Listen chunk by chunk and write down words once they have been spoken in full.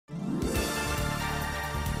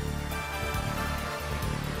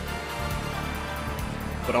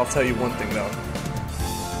but I'll tell you one thing though.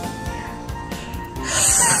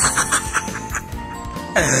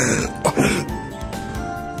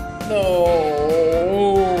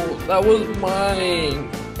 No, that was mine.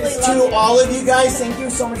 To all of you guys, thank you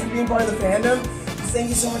so much for being part of the fandom. Thank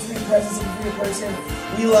you so much for being present, thank you for your person.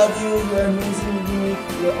 We love you, you're amazing, you're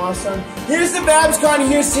unique, you're awesome. Here's the BABSCon,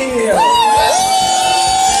 here's to you.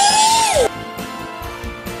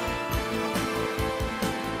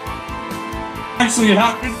 Actually, it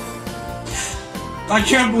happened. I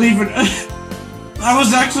can't believe it. I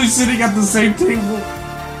was actually sitting at the same table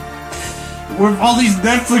with all these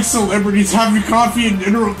Netflix celebrities having coffee and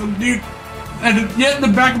dinner with them, dude. And yet in the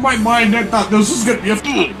back of my mind, I thought this was gonna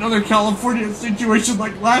be another California situation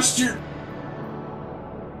like last year.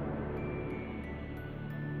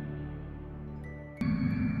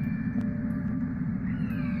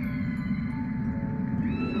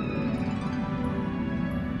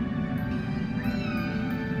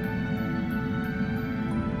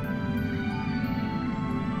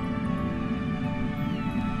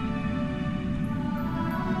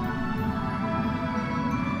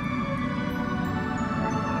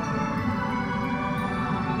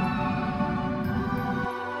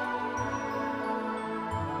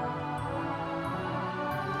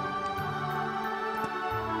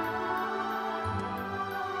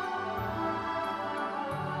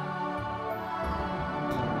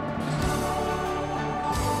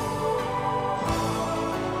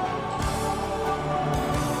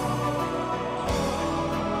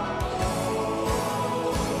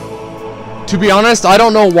 To be honest, I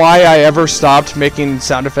don't know why I ever stopped making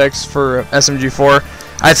sound effects for SMG4.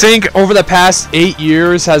 I think over the past 8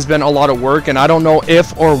 years has been a lot of work, and I don't know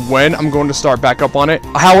if or when I'm going to start back up on it.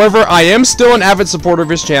 However, I am still an avid supporter of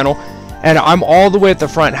his channel, and I'm all the way at the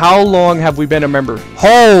front. How long have we been a member?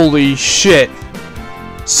 Holy shit.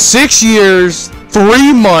 6 years,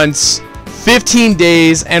 3 months, 15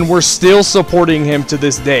 days, and we're still supporting him to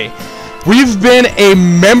this day. We've been a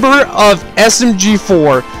member of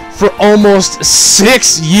SMG4 for almost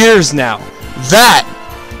 6 years now. That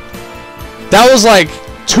was like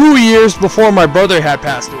 2 years before my brother had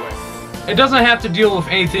passed away. It doesn't have to deal with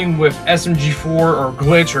anything with SMG4 or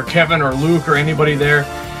Glitch or Kevin or Luke or anybody there.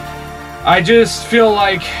 I just feel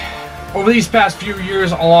like over these past few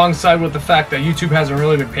years, alongside with the fact that YouTube hasn't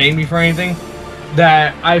really been paying me for anything,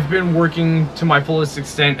 that I've been working to my fullest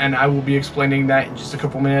extent, and I will be explaining that in just a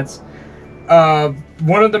couple minutes.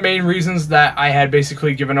 One of the main reasons that I had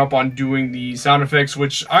basically given up on doing the sound effects,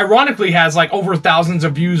 which ironically has like over thousands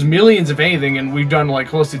of views, millions if anything, and we've done like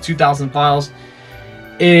close to 2,000 files,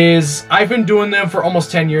 is I've been doing them for almost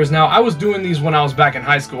 10 years now. I was doing these when I was back in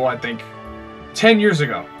high school, I think, 10 years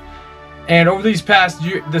ago. And over this past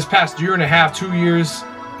year and a half, 2 years,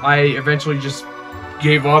 I eventually just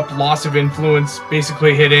gave up, loss of influence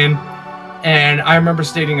basically hit in, and I remember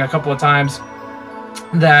stating a couple of times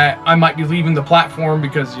that I might be leaving the platform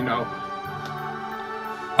because, you know,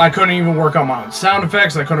 I couldn't even work on my own sound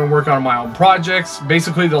effects, I couldn't work on my own projects.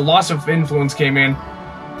 Basically, the loss of influence came in,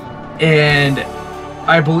 and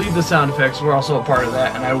I believe the sound effects were also a part of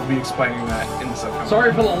that, and I will be explaining that in this upcoming.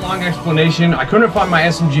 Sorry for the long explanation. I couldn't find my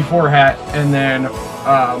SMG4 hat, and then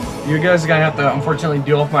you guys are gonna have to unfortunately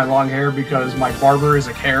deal with my long hair because my barber is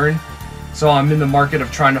a Karen, so I'm in the market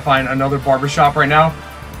of trying to find another barbershop right now.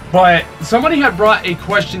 But somebody had brought a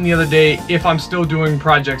question the other day if I'm still doing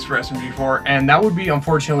projects for SMG4, and that would be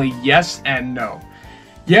unfortunately yes and no.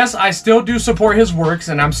 Yes, I still do support his works,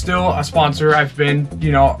 and I'm still a sponsor. I've been,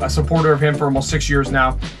 you know, a supporter of him for almost 6 years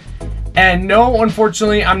now. And no,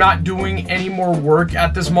 unfortunately, I'm not doing any more work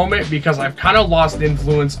at this moment because I've kind of lost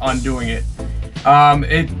influence on doing it.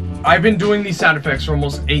 I've been doing these sound effects for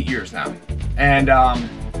almost 8 years now. And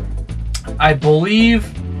I believe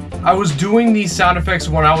I was doing these sound effects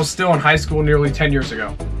when I was still in high school nearly 10 years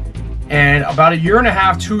ago. And about 1.5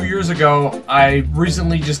 years, 2 years ago, I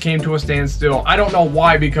recently just came to a standstill. I don't know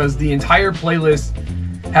why, because the entire playlist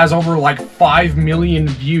has over like 5 million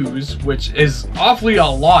views, which is awfully a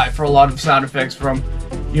lot for a lot of sound effects from,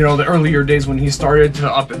 you know, the earlier days when he started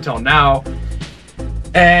to up until now.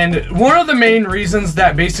 And one of the main reasons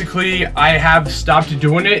that basically I have stopped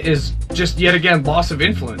doing it is just yet again loss of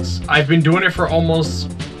influence. I've been doing it for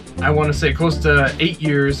almost, I want to say close to 8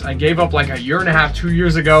 years. I gave up like 1.5 years, 2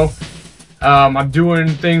 years ago. I'm doing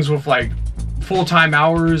things with like full-time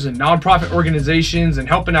hours and non-profit organizations and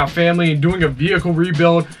helping out family and doing a vehicle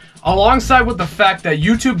rebuild, alongside with the fact that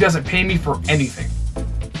YouTube doesn't pay me for anything.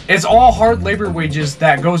 It's all hard labor wages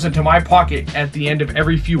that goes into my pocket at the end of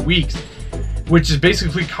every few weeks, which is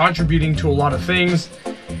basically contributing to a lot of things.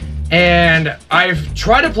 And I've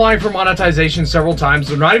tried applying for monetization several times.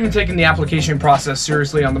 They're not even taking the application process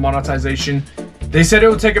seriously on the monetization. They said it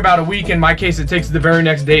would take about a week. In my case, it takes the very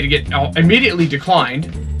next day to get immediately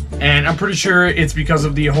declined. And I'm pretty sure it's because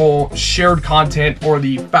of the whole shared content or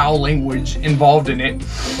the foul language involved in it.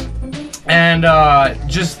 And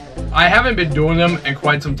I haven't been doing them in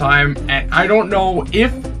quite some time, and I don't know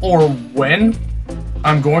if or when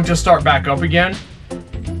I'm going to start back up again.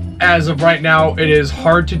 As of right now, it is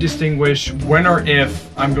hard to distinguish when or if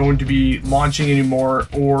I'm going to be launching anymore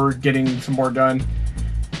or getting some more done.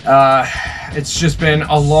 It's just been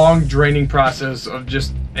a long, draining process of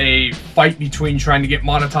just a fight between trying to get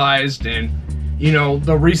monetized and, you know,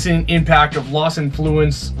 the recent impact of loss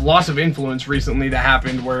of influence recently that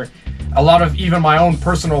happened, where a lot of even my own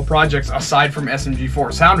personal projects aside from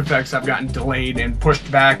SMG4 sound effects have gotten delayed and pushed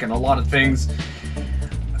back, and a lot of things.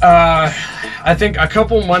 I think a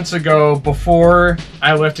couple months ago, before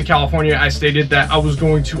I left to California, I stated that I was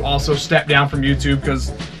going to also step down from YouTube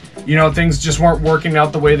because, you know, things just weren't working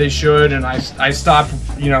out the way they should, and I stopped,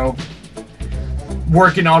 you know,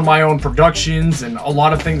 working on my own productions and a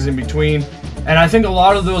lot of things in between. And I think a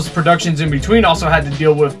lot of those productions in between also had to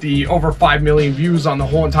deal with the over 5 million views on the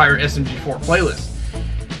whole entire SMG4 playlist.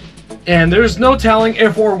 And there's no telling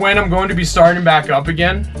if or when I'm going to be starting back up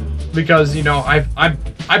again, because, you know,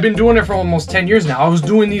 I've been doing it for almost 10 years now. I was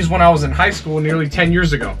doing these when I was in high school nearly 10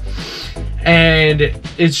 years ago. And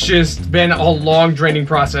it's just been a long, draining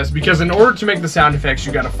process, because in order to make the sound effects,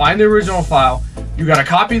 you got to find the original file, you got to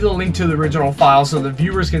copy the link to the original file so the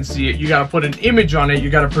viewers can see it, you got to put an image on it, you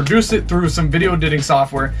got to produce it through some video editing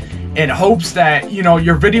software in hopes that, you know,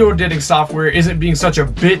 your video editing software isn't being such a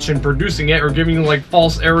bitch and producing it or giving you like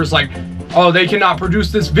false errors like, oh, they cannot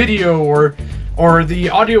produce this video, or the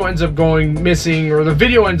audio ends up going missing, or the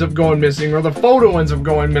video ends up going missing, or the photo ends up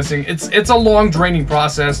going missing. It's a long, draining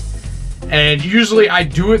process. And usually I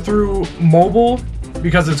do it through mobile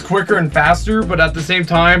because it's quicker and faster, but at the same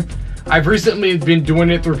time, I've recently been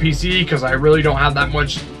doing it through PC because I really don't have that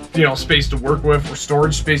much, you know, space to work with, or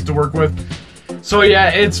storage space to work with. So yeah,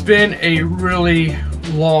 it's been a really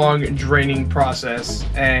long, draining process.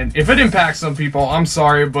 And if it impacts some people, I'm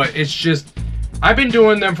sorry, but it's just, I've been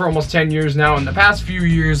doing them for almost 10 years now. In the past few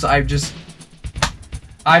years,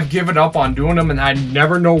 I've given up on doing them, and I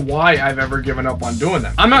never know why I've ever given up on doing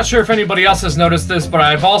them. I'm not sure if anybody else has noticed this, but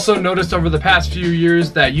I've also noticed over the past few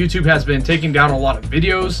years that YouTube has been taking down a lot of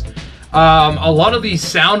videos. A lot of these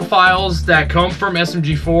sound files that come from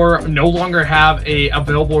SMG4 no longer have a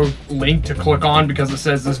available link to click on because it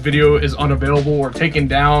says this video is unavailable or taken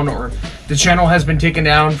down, or the channel has been taken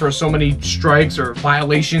down for so many strikes or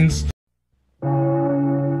violations.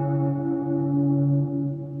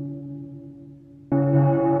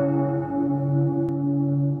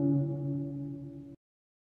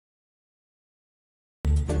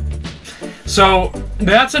 So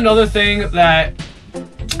that's another thing that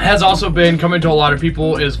has also been coming to a lot of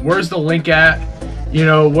people, is where's the link at? You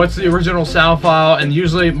know, what's the original sound file? And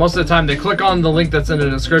usually, most of the time, they click on the link that's in the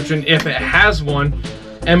description if it has one.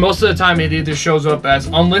 And most of the time, it either shows up as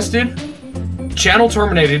unlisted, channel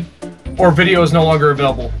terminated, or video is no longer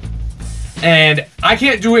available. And I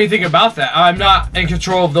can't do anything about that. I'm not in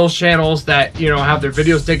control of those channels that, you know, have their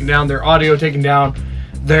videos taken down, their audio taken down,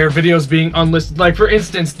 their videos being unlisted. Like, for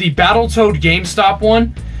instance, the Battletoad GameStop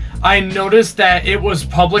one, I noticed that it was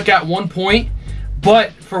public at one point,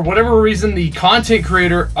 but for whatever reason, the content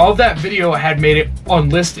creator of that video had made it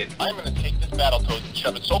unlisted. I'm gonna take this Battletoad and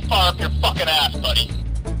shove it so far up your fucking ass, buddy.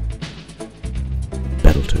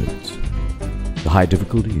 Battletoads. The high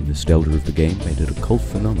difficulty and nostalgia of the game made it a cult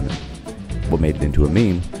phenomenon. What made it into a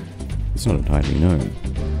meme is not entirely known.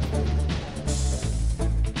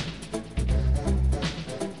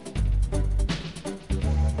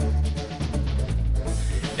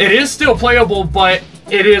 It is still playable, but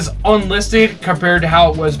it is unlisted compared to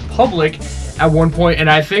how it was public at one point. And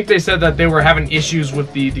I think they said that they were having issues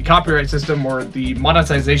with the copyright system or the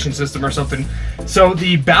monetization system or something. So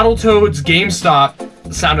the Battletoads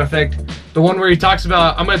GameStop sound effect, the one where he talks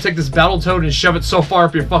about, I'm gonna take this Battletoad and shove it so far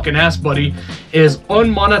up your fucking ass, buddy, is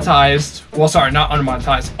unmonetized. Well, sorry, not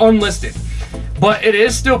unmonetized, unlisted. But it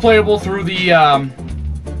is still playable through the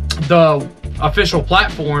official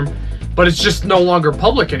platform, but it's just no longer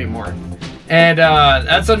public anymore. And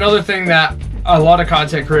that's another thing that a lot of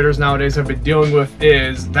content creators nowadays have been dealing with,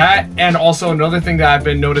 is that. And also another thing that I've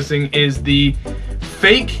been noticing is the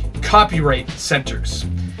fake copyright centers.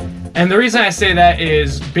 And the reason I say that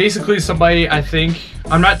is basically somebody, I think,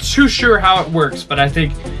 I'm not too sure how it works, but I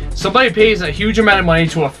think somebody pays a huge amount of money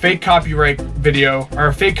to a fake copyright video or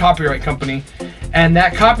a fake copyright company, and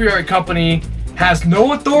that copyright company has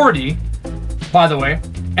no authority, by the way,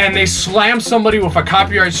 and they slam somebody with a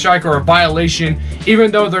copyright strike or a violation,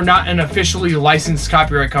 even though they're not an officially licensed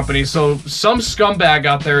copyright company. So some scumbag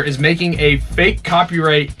out there is making a fake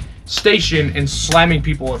copyright station and slamming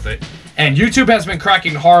people with it. And YouTube has been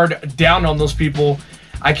cracking hard down on those people.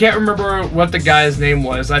 I can't remember what the guy's name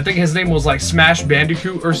was. I think his name was like Smash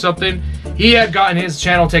Bandicoot or something. He had gotten his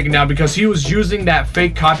channel taken down because he was using that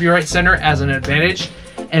fake copyright center as an advantage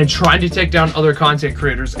and trying to take down other content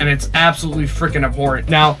creators, and it's absolutely freaking abhorrent.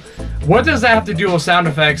 Now, what does that have to do with sound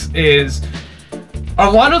effects is a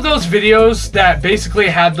lot of those videos that basically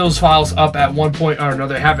had those files up at one point or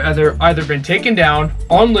another have either been taken down,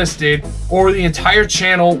 unlisted, or the entire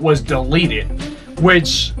channel was deleted,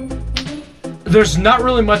 which there's not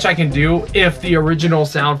really much I can do if the original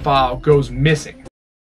sound file goes missing.